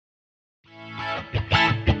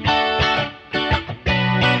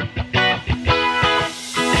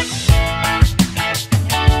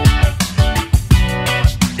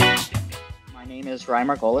Rueben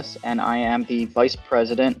Arasaratnam, and I am the Vice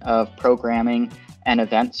President of Programming and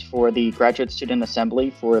Events for the Graduate Student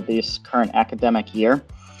Assembly for this current academic year.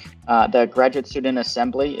 The Graduate Student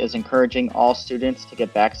Assembly is encouraging all students to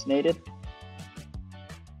get vaccinated.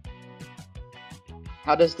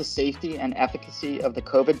 How does the safety and efficacy of the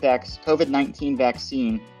COVID-19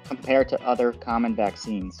 vaccine compare to other common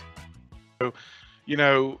vaccines? You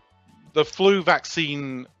know, the flu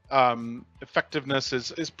vaccine effectiveness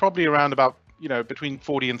is probably around about, between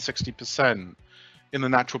 40 and 60% in the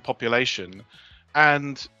natural population.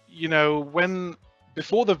 And,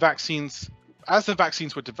 before the vaccines, as the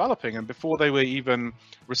vaccines were developing and before they were even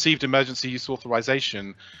received emergency use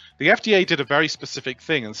authorization, the FDA did a very specific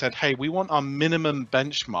thing and said, hey, we want our minimum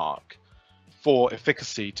benchmark for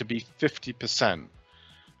efficacy to be 50%.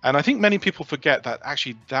 And I think many people forget that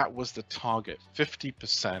actually that was the target,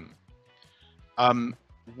 50%.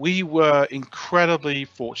 We were incredibly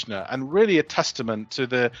fortunate and really a testament to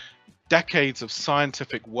the decades of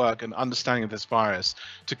scientific work and understanding of this virus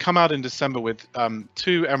to come out in December with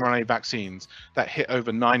 2 mRNA vaccines that hit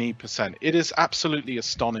over 90%. It is absolutely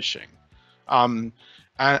astonishing. And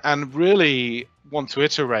really want to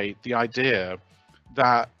iterate the idea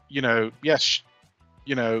that, yes,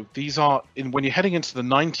 these are, when you're heading into the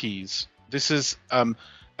 90s, this is, and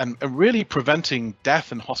really preventing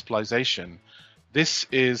death and hospitalization, this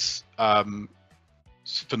is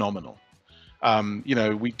phenomenal.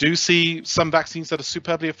 We do see some vaccines that are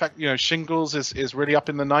superbly effective. Shingles is really up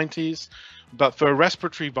in the 90s, but for a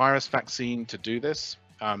respiratory virus vaccine to do this,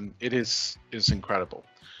 it is incredible.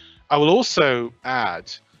 I will also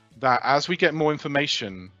add that as we get more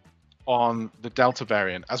information on the Delta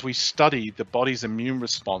variant, as we study the body's immune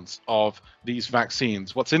response of these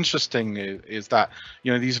vaccines, what's interesting is that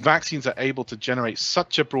these vaccines are able to generate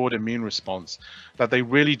such a broad immune response that they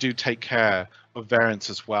really do take care of variants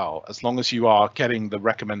as well, as long as you are getting the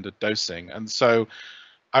recommended dosing. And so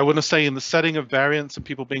I want to say, in the setting of variants and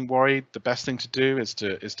people being worried, the best thing to do is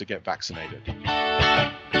to get vaccinated.